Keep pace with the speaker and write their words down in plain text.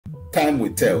time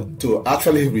will tell to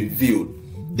actually reveal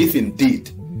if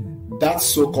indeed that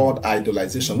so-called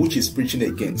idolization which he's preaching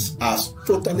against has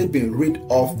totally been rid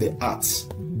of the hearts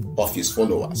of his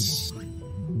followers.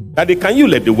 Daddy, can you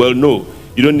let the world know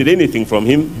you don't need anything from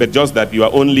him, but just that you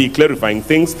are only clarifying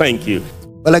things? Thank you.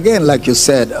 Well, again, like you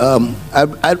said,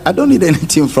 I don't need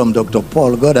anything from Dr.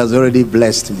 Paul. God has already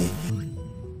blessed me.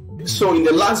 So in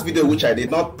the last video, which I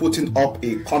did not put in up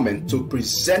a comment to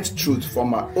present truth from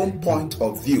my own point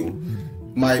of view,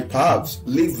 might perhaps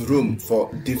leave room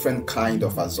for different kind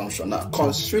of assumption. Now,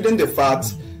 considering the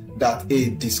fact that a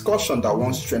discussion that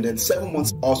once trended 7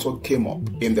 months also came up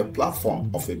in the platform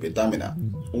of Abel Damina,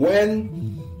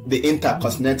 when the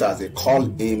Intercontinental, as they call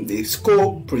him, the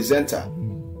co-presenter,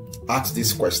 asked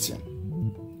this question.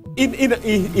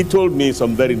 He told me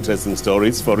some very interesting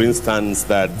stories. For instance,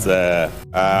 that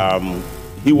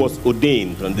he was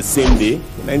ordained on the same day,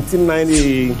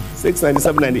 1996,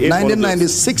 97, 98.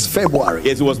 1996 February.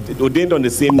 Yes, he was ordained on the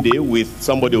same day with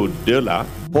somebody Odola.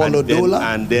 Paul Odola.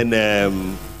 And then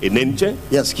Eneche.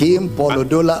 Yes, him, Paul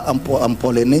Odola, and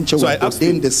Paul Eneche were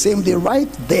ordained the same day,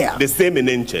 right there. The same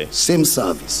Eneche. Same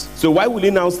service. So why will he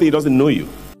now say he doesn't know you?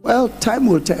 Well, time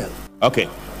will tell. Okay.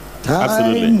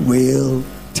 Time will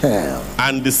tell.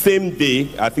 And the same day,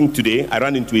 I think today, I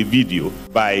ran into a video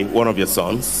by one of your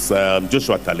sons,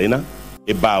 Joshua Talena,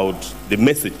 about the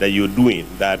message that you're doing,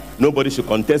 that nobody should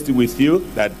contest it with you,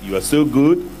 that you are so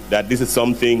good, that this is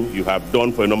something you have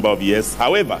done for a number of years.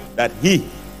 However, that he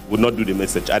would not do the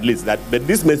message, at least that, but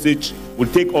this message will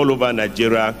take all over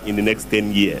Nigeria in the next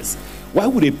 10 years. Why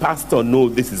would a pastor know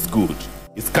this is good?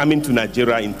 It's coming to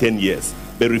Nigeria in 10 years,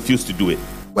 but refuse to do it?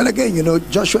 Well, again, you know,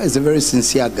 Joshua is a very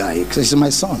sincere guy. He's my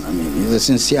son. I mean, he's a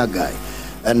sincere guy.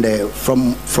 And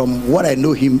from what I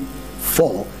know him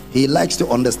for, he likes to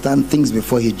understand things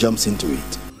before he jumps into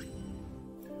it.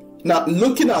 Now,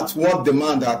 looking at what the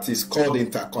man that is called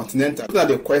Intercontinental, looking at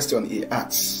the question he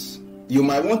asks, you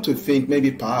might want to think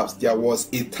maybe perhaps there was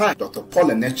a time Dr. Paul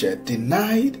Eneche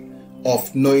denied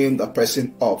of knowing the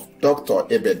person of Dr.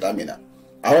 Abel Damina.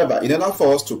 However, in order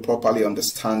for us to properly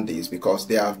understand this, because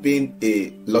there have been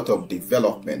a lot of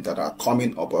development that are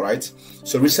coming up, all right?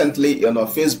 So recently on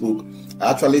Facebook,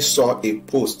 I actually saw a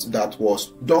post that was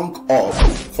dunked up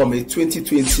from a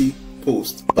 2020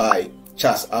 post by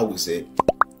Charles Awuse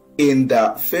in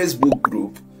the Facebook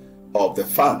group of the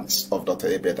fans of Dr.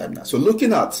 Abel Damina. So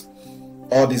looking at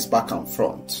all this back and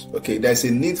front, okay, there's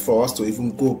a need for us to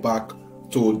even go back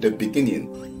to the beginning.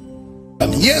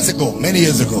 Years ago, many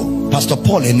years ago, Pastor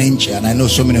Paul Eneche, and I know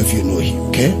so many of you know him,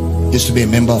 okay, used to be a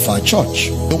member of our church.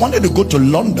 He wanted to go to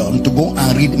London to go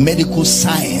and read medical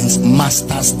science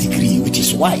master's degree with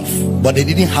his wife, but they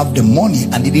didn't have the money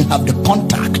and they didn't have the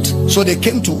contact. So they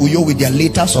came to Uyo with their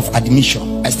letters of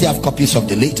admission. I still have copies of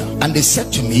the letter. And they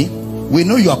said to me, we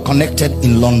know you are connected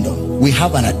in London. We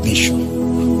have an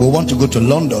admission. We want to go to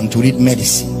London to read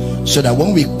medicine, so that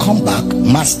when we come back,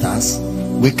 masters,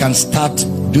 we can start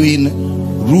doing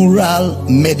rural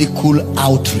medical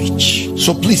outreach.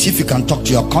 So please, if you can talk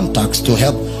to your contacts to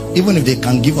help, even if they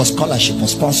can give us scholarship or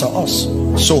sponsor us.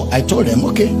 So I told them,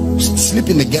 okay, sleep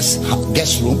in the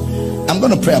guest room. I'm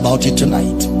going to pray about it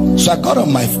tonight. So I got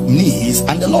on my knees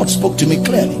and the Lord spoke to me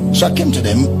clearly. So I came to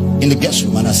them in the guest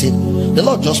room and I said, the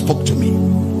Lord just spoke to me.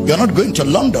 You're not going to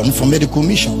London for medical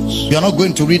missions. You're not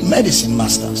going to read medicine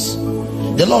masters.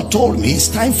 The Lord told me it's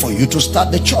time for you to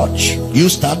start the church. You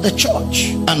start the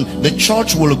church and the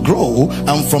church will grow,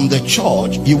 and from the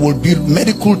church you will build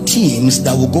medical teams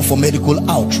that will go for medical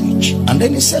outreach. And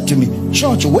then he said to me,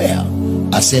 church where?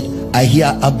 I said, I hear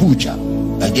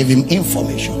Abuja. I gave him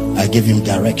information. I gave him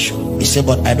direction. He said,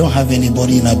 but I don't have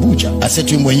anybody in Abuja. I said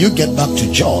to him, when you get back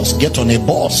to Jos, get on a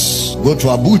bus, go to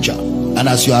Abuja, and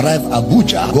as you arrive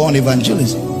Abuja, go on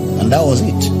evangelism. And that was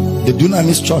it. The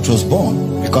Dunamis Church was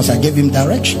born because I gave him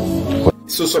direction.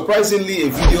 So surprisingly, a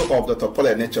video of Dr. Paul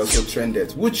Eneche also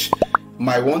trended, which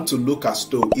might want to look as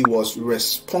though he was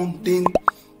responding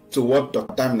to what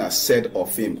Dr. Damina said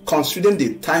of him, considering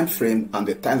the time frame and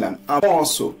the timeline, and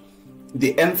also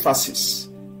the emphasis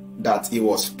that he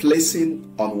was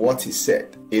placing on what he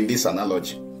said in this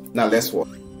analogy. Now let's watch.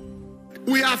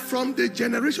 We are from the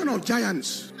generation of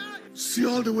giants. See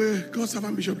all the way, God's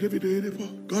servant Bishop David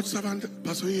Oyedepo, God's servant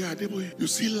Pastor Adeboye. You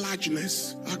see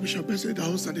largeness, Archbishop Blessed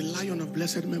House and the Lion of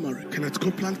Blessed Memory, Kenneth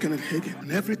Copeland, Kenneth Hagin.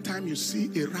 And every time you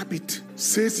see a rabbit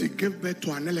says he gave birth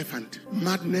to an elephant,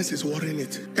 madness is worrying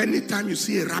it. Anytime you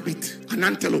see a rabbit, an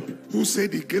antelope, who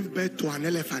said he gave birth to an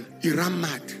elephant, he ran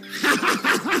mad.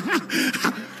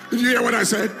 Did you hear what I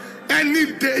said?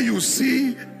 Any day you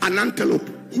see an antelope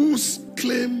whose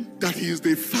claim that he is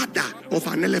the father of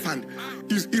an elephant.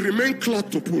 He remains cloth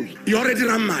to pull. He already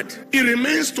ran mad. He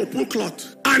remains to pull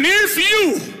cloth. And if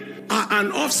you are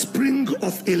an offspring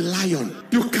of a lion,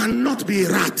 you cannot be a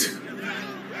rat.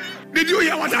 Did you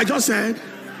hear what I just said?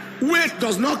 Weight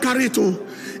does not carry to.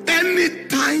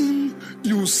 Anytime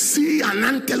you see an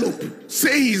antelope,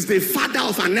 say he's the father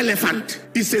of an elephant,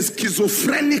 it's a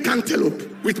schizophrenic antelope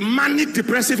with manic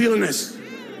depressive illness,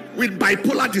 with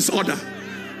bipolar disorder,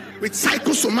 with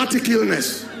psychosomatic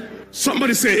illness.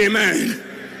 Somebody say amen.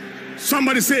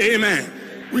 Somebody say amen.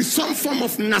 With some form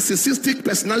of narcissistic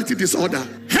personality disorder.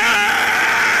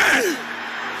 Hey!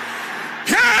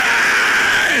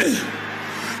 Hey!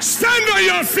 Stand on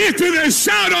your feet with a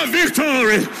shout of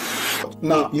victory.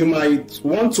 Now, you might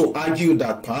want to argue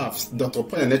that perhaps Dr.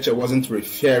 Paul Eneche wasn't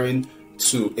referring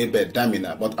to Abel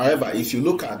Damina, but however, if you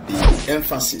look at the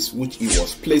emphasis which he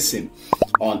was placing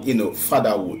on,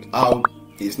 fatherhood, how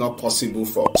it's not possible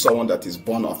for someone that is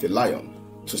born of a lion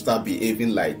to start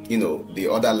behaving like, the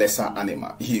other lesser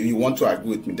animal. You want to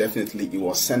agree with me? Definitely, he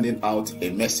was sending out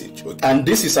a message. And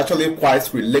this is actually quite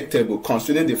relatable,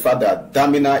 considering the fact that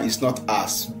Damina is not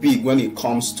as big when it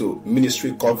comes to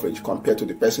ministry coverage compared to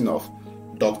the person of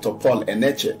Dr. Paul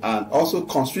Eneche, and also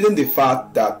considering the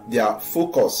fact that their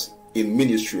focus in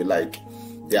ministry, like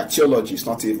their theology, is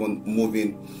not even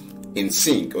moving in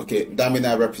sync. Okay,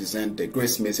 Damina represents the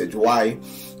grace message, why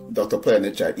Dr. Paul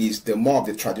Eneche is the more of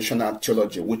the traditional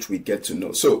theology which we get to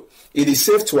know. So it is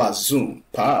safe to assume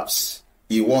perhaps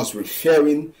he was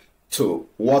referring to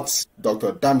what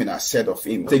Dr. Damina said of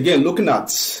him. Again, looking at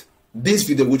this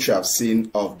video which you have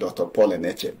seen of Dr. Paul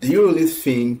Eneche, do you really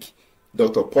think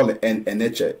Dr. Paul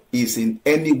Eneche is in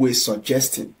any way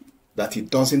suggesting that he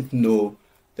doesn't know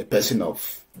the person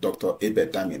of Dr. Abel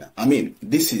Damina? I mean,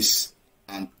 this is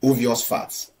an obvious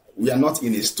fact. We are not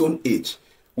in a stone age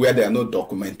where there are no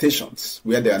documentations,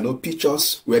 where there are no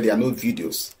pictures, where there are no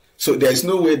videos. So there is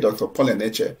no way Dr. Paul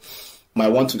Eneche might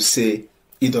want to say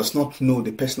he does not know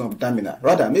the person of Damina.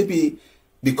 Rather, maybe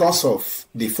because of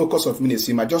the focus of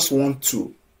ministry, he might just want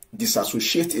to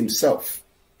disassociate himself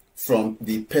from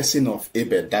the person of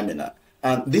Abel Damina.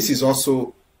 And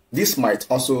this might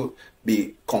also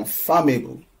be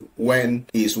confirmable when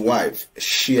his wife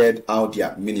shared how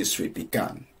their ministry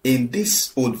began. In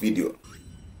this old video,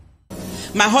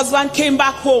 my husband came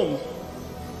back home.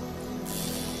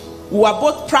 We were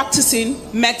both practicing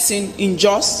medicine in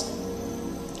Jos,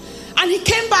 and he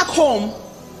came back home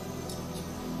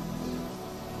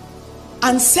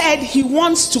and said he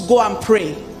wants to go and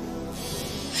pray.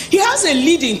 He has a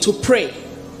leading to pray.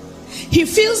 He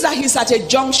feels that he's at a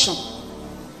junction,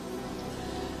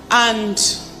 and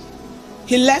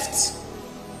he left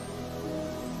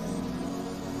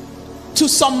to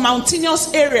some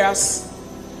mountainous areas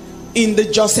in the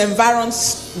Jos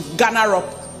environs, Ghana Rock.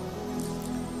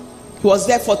 He was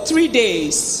there for 3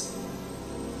 days.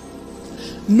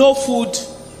 No food,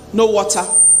 no water,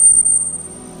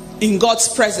 in God's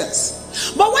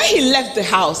presence. But when he left the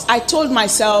house, I told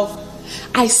myself,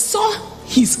 I saw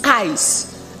his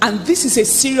eyes, and this is a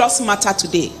serious matter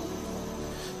today.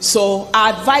 So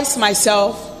I advised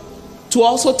myself to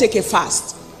also take a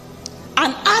fast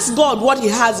and ask God what he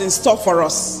has in store for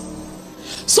us,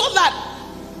 so that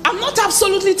I'm not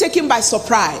absolutely taken by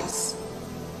surprise.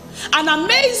 And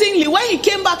amazingly, when he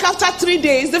came back after 3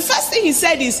 days, the first thing he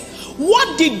said is,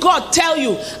 what did God tell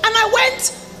you? And I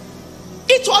went,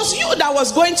 it was you that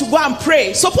was going to go and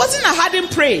pray. Supposing I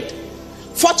hadn't prayed.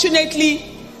 Fortunately,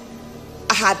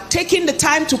 I had taken the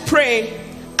time to pray,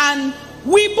 and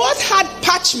we both had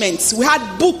parchments. We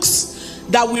had books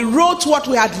that we wrote what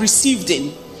we had received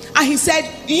in. And he said,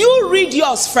 you read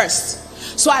yours first.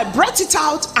 So I brought it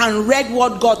out and read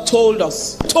what God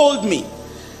told me.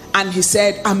 And he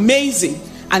said, amazing.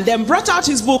 And then brought out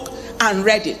his book and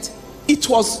read it. It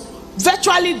was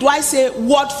virtually, do I say,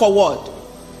 word for word.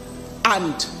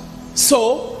 And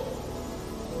so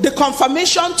the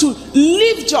confirmation to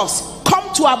leave Jos,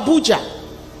 come to Abuja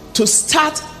to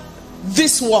start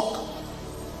this work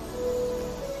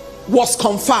was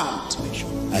confirmed.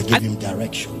 I gave him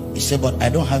direction. He said, but I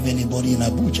don't have anybody in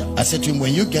Abuja. I said to him,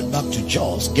 when you get back to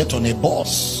Jos, get on a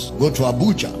bus, go to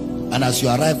Abuja. And as you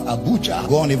arrive Abuja,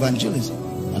 go on evangelism.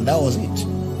 And that was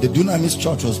it. The Dunamis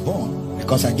Church was born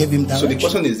because I gave him direction. So the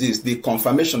question is this, the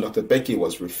confirmation Dr. Becky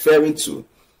was referring to,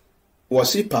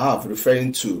 was he perhaps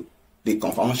referring to the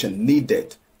confirmation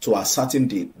needed to ascertain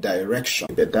the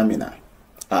direction that Damina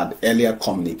had earlier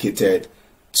communicated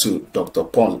to Dr.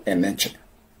 Paul Eneche?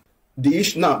 The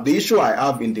issue I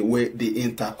have in the way the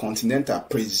Intercontinental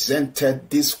presented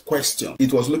this question,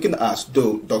 it was looking as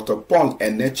though Dr. Paul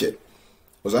Eneche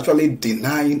was actually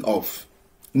denying of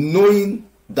knowing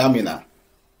Damina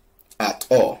at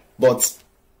all. But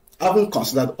having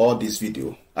considered all this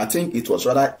video, I think it was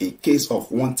rather a case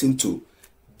of wanting to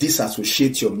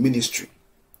disassociate your ministry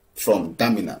from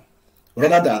Damina,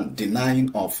 rather than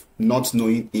denying of not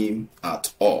knowing him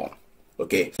at all.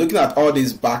 Okay, looking at all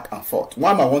this back and forth,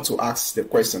 one I want to ask the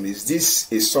question, is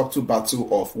this a subtle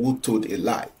battle of who told a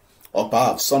lie? Or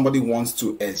perhaps somebody wants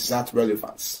to exert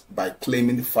relevance by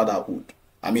claiming fatherhood?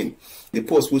 I mean, the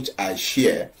post which I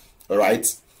share, all right,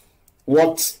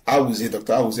 what Dr.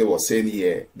 Awuzie was saying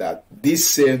here, that this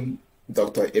same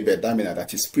Dr. Abel Damina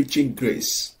that is preaching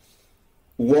grace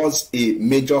was a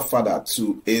major father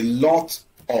to a lot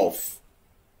of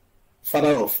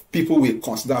people we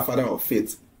consider father of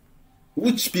faith,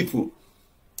 which people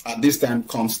at this time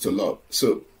comes to love.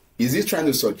 So is he trying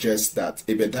to suggest that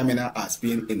Abel Damina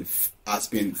has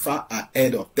been far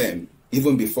ahead of them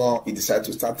even before he decided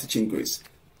to start teaching grace?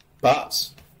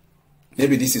 Perhaps.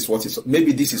 Maybe this is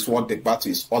what the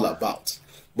battle is all about.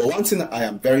 But one thing I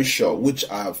am very sure, which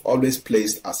I have always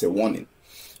placed as a warning,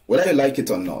 whether you like it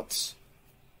or not,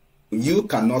 you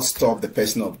cannot stop the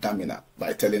person of Damina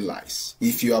by telling lies.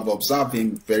 If you have observed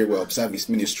him very well, observe his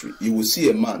ministry, you will see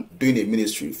a man doing a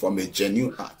ministry from a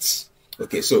genuine heart.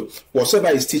 Okay, so whatever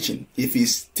he's teaching, if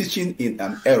he's teaching in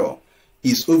an error,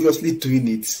 he's obviously doing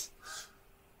it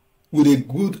with a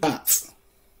good heart.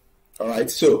 All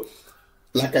right, so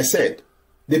like I said,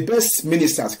 the best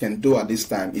ministers can do at this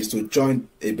time is to join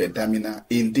Abel Damina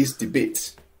in this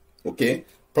debate. Okay,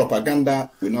 propaganda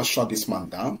will not shut this man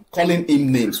down. Calling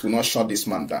him names will not shut this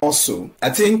man down. Also, I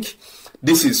think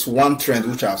this is one trend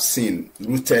which I've seen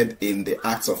rooted in the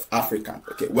acts of African.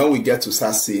 Okay, when we get to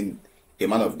start seeing a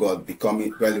man of God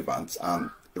becoming relevant and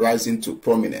rising to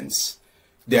prominence,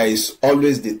 there is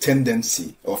always the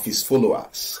tendency of his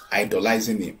followers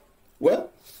idolizing him.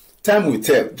 Well, time will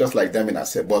tell, just like Damina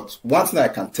said, but one thing I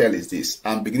can tell is this: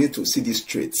 I'm beginning to see these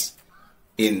traits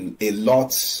in a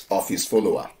lot of his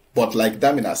followers. But like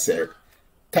Damina said,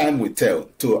 time will tell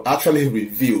to actually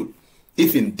reveal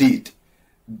if indeed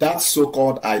that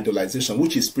so-called idolization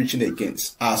which he's preaching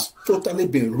against has totally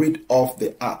been rid of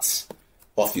the hearts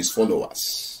of his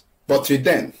followers. But till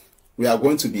then, we are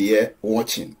going to be here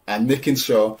watching and making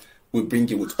sure we bring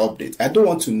you with updates. I don't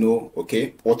want to know,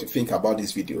 okay, what you think about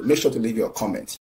this video. Make sure to leave your comment.